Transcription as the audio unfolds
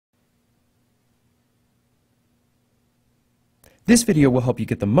This video will help you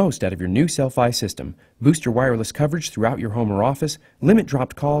get the most out of your new Cel-Fi system, boost your wireless coverage throughout your home or office, limit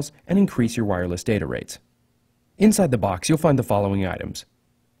dropped calls, and increase your wireless data rates. Inside the box, you'll find the following items: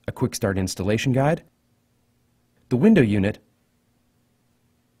 a quick start installation guide, the window unit,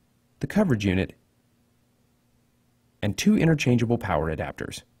 the coverage unit, and 2 interchangeable power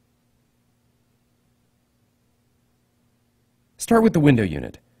adapters. Start with the window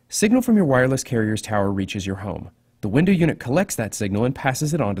unit. Signal from your wireless carrier's tower reaches your home. The window unit collects that signal and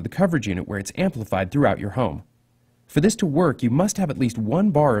passes it on to the coverage unit where it's amplified throughout your home. For this to work, you must have at least 1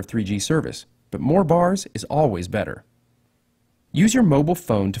 bar of 3G service, but more bars is always better. Use your mobile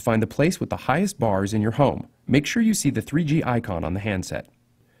phone to find the place with the highest bars in your home. Make sure you see the 3G icon on the handset.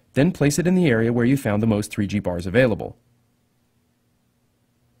 Then place it in the area where you found the most 3G bars available.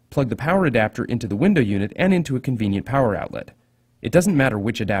 Plug the power adapter into the window unit and into a convenient power outlet. It doesn't matter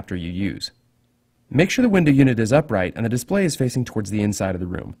which adapter you use. Make sure the window unit is upright and the display is facing towards the inside of the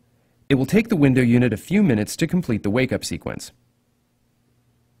room. It will take the window unit a few minutes to complete the wake-up sequence.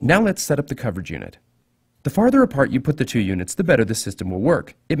 Now let's set up the coverage unit. The farther apart you put the 2 units, the better the system will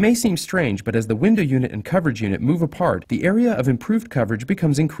work. It may seem strange, but as the window unit and coverage unit move apart, the area of improved coverage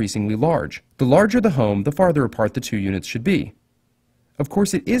becomes increasingly large. The larger the home, the farther apart the 2 units should be. Of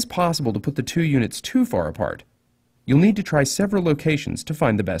course, it is possible to put the 2 units too far apart. You'll need to try several locations to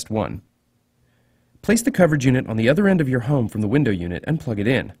find the best one. Place the coverage unit on the other end of your home from the window unit and plug it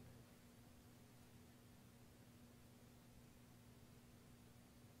in.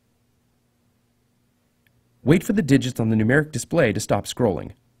 Wait for the digits on the numeric display to stop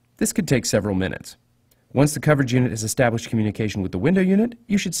scrolling. This could take several minutes. Once the coverage unit has established communication with the window unit,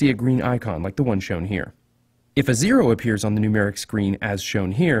 you should see a green icon like the one shown here. If a 0 appears on the numeric screen as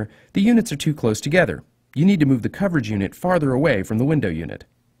shown here, the units are too close together. You need to move the coverage unit farther away from the window unit.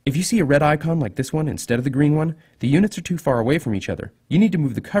 If you see a red icon like this one instead of the green one, the units are too far away from each other. You need to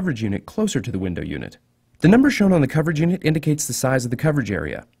move the coverage unit closer to the window unit. The number shown on the coverage unit indicates the size of the coverage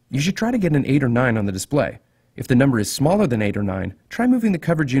area. You should try to get an 8 or 9 on the display. If the number is smaller than 8 or 9, try moving the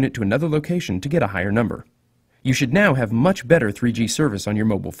coverage unit to another location to get a higher number. You should now have much better 3G service on your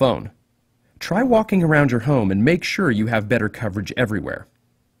mobile phone. Try walking around your home and make sure you have better coverage everywhere.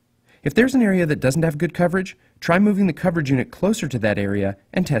 If there's an area that doesn't have good coverage, try moving the coverage unit closer to that area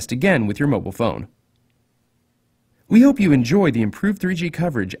and test again with your mobile phone. We hope you enjoy the improved 3G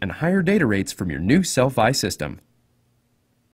coverage and higher data rates from your new Cel-Fi system.